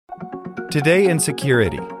Today in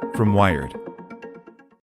Security from Wired.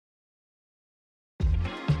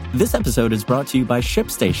 This episode is brought to you by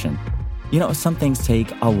ShipStation. You know, some things take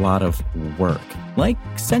a lot of work, like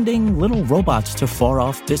sending little robots to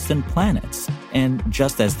far-off distant planets. And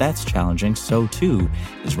just as that's challenging, so too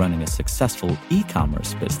is running a successful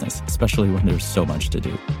e-commerce business, especially when there's so much to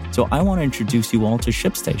do. So I want to introduce you all to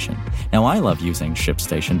ShipStation. Now, I love using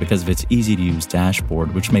ShipStation because of its easy-to-use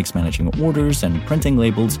dashboard, which makes managing orders and printing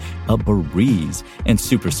labels a breeze and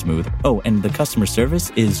super smooth. Oh, and the customer service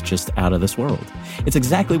is just out of this world. It's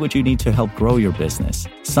exactly what you need to help grow your business.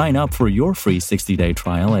 Sign up for your free 60-day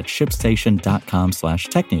trial at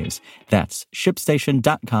shipstation.com/technews. That's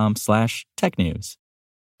shipstation.com/technews.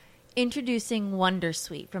 Introducing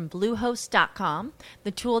Wondersuite from Bluehost.com,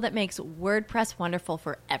 the tool that makes WordPress wonderful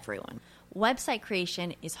for everyone. Website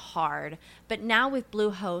creation is hard, but now with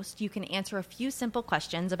Bluehost, you can answer a few simple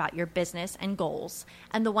questions about your business and goals,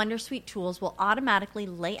 and the Wondersuite tools will automatically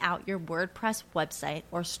lay out your WordPress website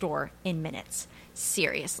or store in minutes.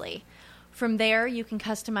 Seriously. From there, you can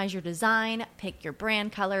customize your design, pick your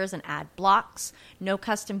brand colors, and add blocks. No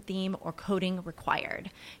custom theme or coding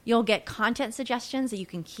required. You'll get content suggestions that you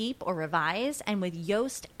can keep or revise, and with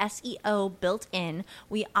Yoast SEO built in,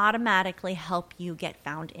 we automatically help you get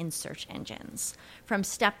found in search engines. From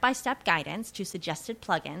step-by-step guidance to suggested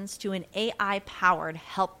plugins to an AI-powered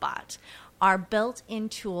help bot, our built-in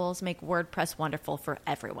tools make WordPress wonderful for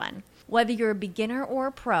everyone. Whether you're a beginner or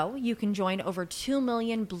a pro, you can join over 2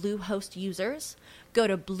 million Bluehost users. Go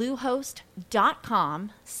to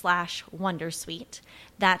bluehost.com/wondersuite.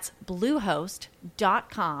 That's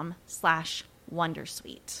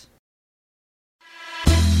bluehost.com/wondersuite.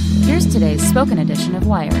 Here's today's spoken edition of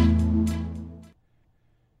Wired.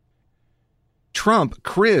 Trump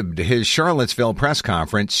cribbed his Charlottesville press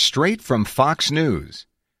conference straight from Fox News,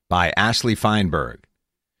 by Ashley Feinberg.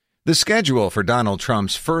 The schedule for Donald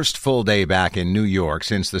Trump's first full day back in New York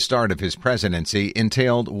since the start of his presidency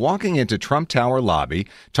entailed walking into Trump Tower lobby,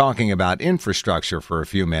 talking about infrastructure for a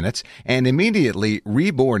few minutes, and immediately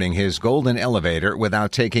reboarding his golden elevator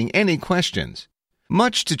without taking any questions.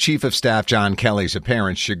 Much to Chief of Staff John Kelly's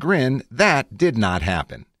apparent chagrin, that did not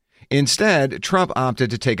happen. Instead, Trump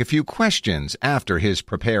opted to take a few questions after his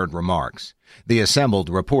prepared remarks. The assembled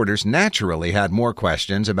reporters naturally had more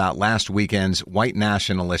questions about last weekend's white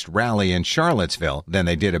nationalist rally in Charlottesville than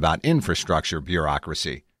they did about infrastructure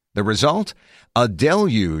bureaucracy. The result? A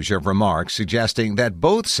deluge of remarks suggesting that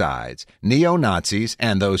both sides, neo-Nazis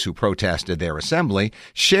and those who protested their assembly,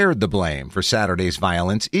 shared the blame for Saturday's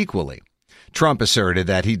violence equally. Trump asserted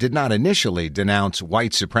that he did not initially denounce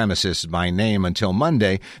white supremacists by name until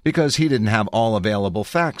Monday because he didn't have all available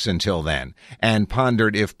facts until then, and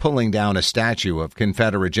pondered if pulling down a statue of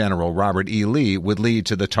Confederate General Robert E. Lee would lead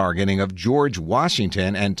to the targeting of George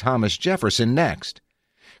Washington and Thomas Jefferson next.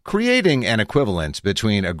 Creating an equivalence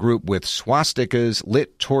between a group with swastikas,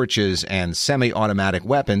 lit torches, and semi-automatic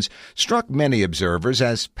weapons struck many observers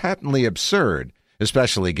as patently absurd,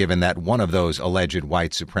 especially given that one of those alleged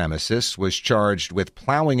white supremacists was charged with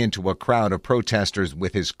plowing into a crowd of protesters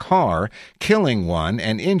with his car, killing one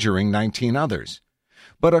and injuring 19 others.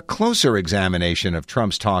 But a closer examination of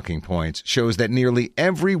Trump's talking points shows that nearly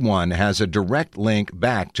every one has a direct link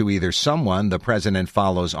back to either someone the president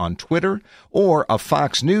follows on Twitter or a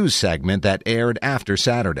Fox News segment that aired after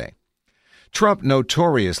Saturday. Trump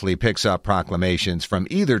notoriously picks up proclamations from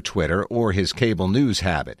either Twitter or his cable news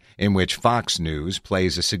habit, in which Fox News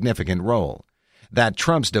plays a significant role. That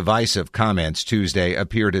Trump's divisive comments Tuesday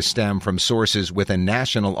appear to stem from sources with a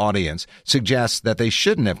national audience suggests that they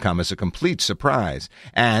shouldn't have come as a complete surprise,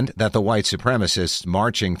 and that the white supremacists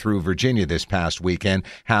marching through Virginia this past weekend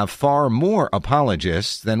have far more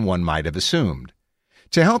apologists than one might have assumed.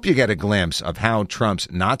 To help you get a glimpse of how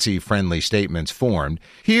Trump's Nazi-friendly statements formed,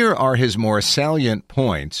 here are his more salient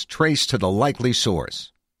points traced to the likely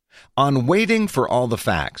source. On waiting for all the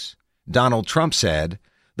facts, Donald Trump said,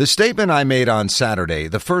 "The statement I made on Saturday,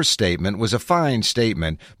 the first statement, was a fine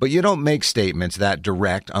statement, but you don't make statements that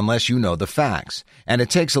direct unless you know the facts, and it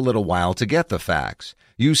takes a little while to get the facts.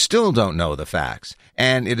 You still don't know the facts,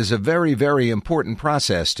 and it is a very, very important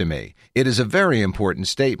process to me. It is a very important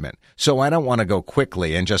statement, so I don't want to go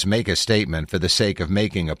quickly and just make a statement for the sake of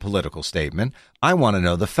making a political statement. I want to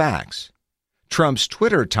know the facts." Trump's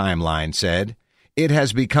Twitter timeline said, "It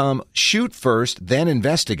has become shoot first, then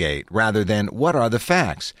investigate, rather than what are the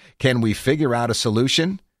facts? Can we figure out a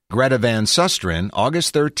solution?" Greta Van Susteren,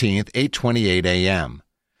 August 13th, 8:28 a.m.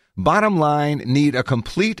 Bottom line, need a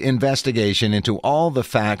complete investigation into all the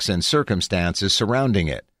facts and circumstances surrounding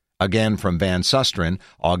it. Again from Van Susteren,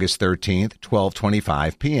 August 13th,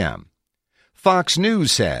 12:25 p.m. Fox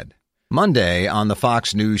News said, Monday, on the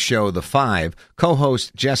Fox News show The Five,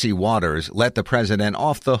 co-host Jesse Waters let the president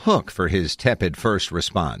off the hook for his tepid first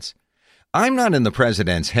response. I'm not in the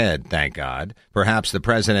president's head, thank God. Perhaps the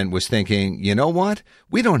president was thinking, you know what?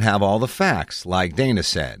 We don't have all the facts, like Dana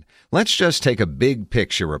said. Let's just take a big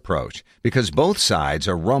picture approach, because both sides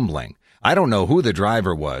are rumbling. I don't know who the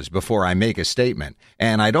driver was before I make a statement,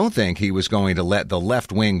 and I don't think he was going to let the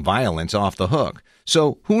left-wing violence off the hook.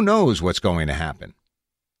 So who knows what's going to happen?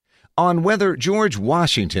 On whether George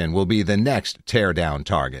Washington will be the next tear-down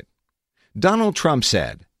target, Donald Trump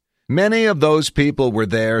said, "Many of those people were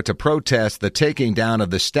there to protest the taking down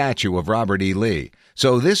of the statue of Robert E. Lee.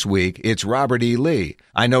 So this week, it's Robert E. Lee.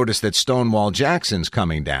 I noticed that Stonewall Jackson's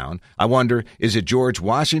coming down. I wonder, is it George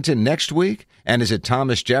Washington next week? And is it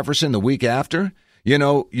Thomas Jefferson the week after? You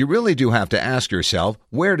know, you really do have to ask yourself,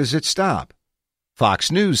 where does it stop?"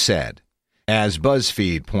 Fox News said. As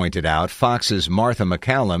BuzzFeed pointed out, Fox's Martha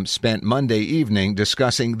McCallum spent Monday evening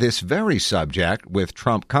discussing this very subject with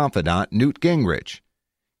Trump confidant Newt Gingrich.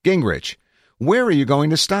 Gingrich, where are you going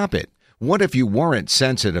to stop it? What if you weren't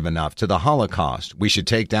sensitive enough to the Holocaust? We should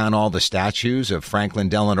take down all the statues of Franklin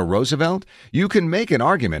Delano Roosevelt? You can make an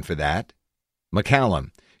argument for that. McCallum,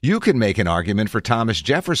 you can make an argument for Thomas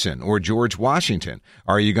Jefferson or George Washington.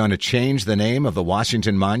 Are you going to change the name of the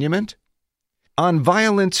Washington Monument? On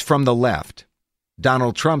violence from the left,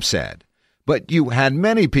 Donald Trump said, "But you had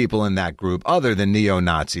many people in that group other than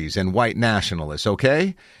neo-Nazis and white nationalists,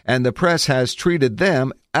 okay? And the press has treated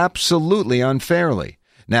them absolutely unfairly.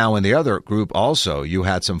 Now, in the other group also, you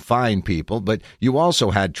had some fine people, but you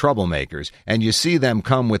also had troublemakers, and you see them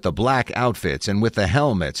come with the black outfits and with the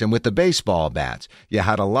helmets and with the baseball bats. You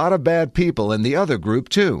had a lot of bad people in the other group,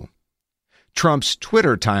 too." Trump's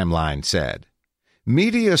Twitter timeline said,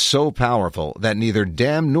 "Media so powerful that neither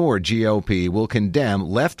Dem nor GOP will condemn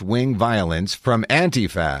left-wing violence from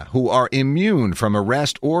Antifa, who are immune from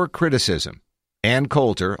arrest or criticism." Ann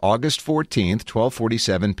Coulter, August 14th,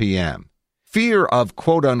 12:47 p.m. Fear of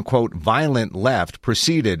quote-unquote violent left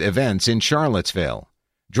preceded events in Charlottesville.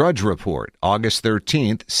 Drudge Report, August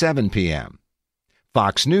 13th, 7 p.m.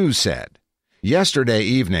 Fox News said, yesterday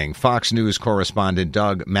evening, Fox News correspondent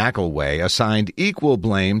Doug McElway assigned equal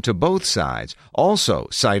blame to both sides, also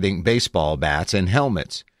citing baseball bats and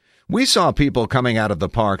helmets. "We saw people coming out of the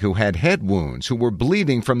park who had head wounds, who were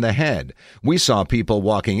bleeding from the head. We saw people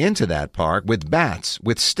walking into that park with bats,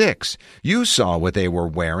 with sticks. You saw what they were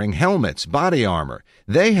wearing, helmets, body armor.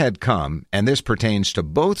 They had come, and this pertains to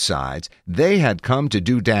both sides, they had come to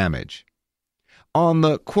do damage." On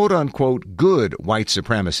the quote-unquote good white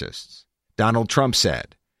supremacists, Donald Trump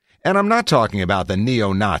said, and I'm not talking about the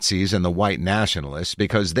neo-Nazis and the white nationalists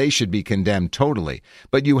because they should be condemned totally,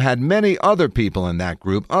 but you had many other people in that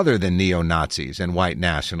group other than neo-Nazis and white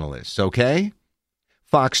nationalists, okay?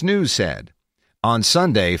 Fox News said, on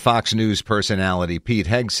Sunday, Fox News personality Pete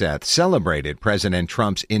Hegseth celebrated President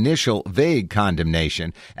Trump's initial vague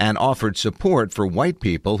condemnation and offered support for white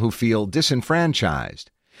people who feel disenfranchised.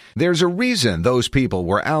 There's a reason those people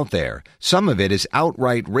were out there. Some of it is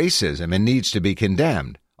outright racism and needs to be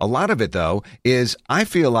condemned. A lot of it, though, is I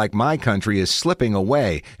feel like my country is slipping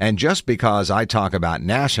away, and just because I talk about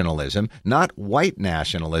nationalism, not white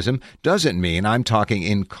nationalism, doesn't mean I'm talking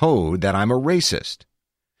in code that I'm a racist.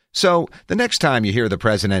 So, the next time you hear the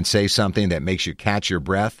president say something that makes you catch your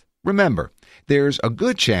breath, remember, there's a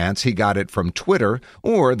good chance he got it from Twitter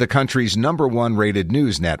or the country's #1 rated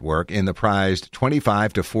news network in the prized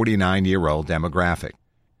 25 to 49-year-old demographic.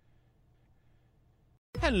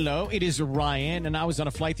 Hello, it is Ryan, and I was on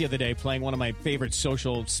a flight the other day playing one of my favorite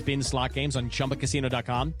social spin slot games on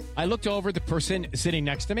ChumbaCasino.com. I looked over at the person sitting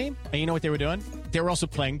next to me, and you know what they were doing? They were also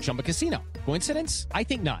playing Chumba Casino. Coincidence? I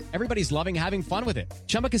think not. Everybody's loving having fun with it.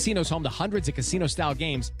 Chumba Casino is home to hundreds of casino-style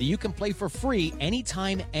games that you can play for free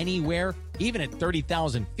anytime, anywhere, even at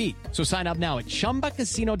 30,000 feet. So sign up now at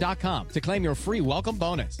ChumbaCasino.com to claim your free welcome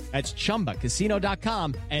bonus. That's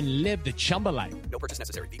ChumbaCasino.com and live the Chumba life. No purchase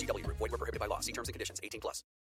necessary. VGW. Void where prohibited by law. See terms and conditions. 18+.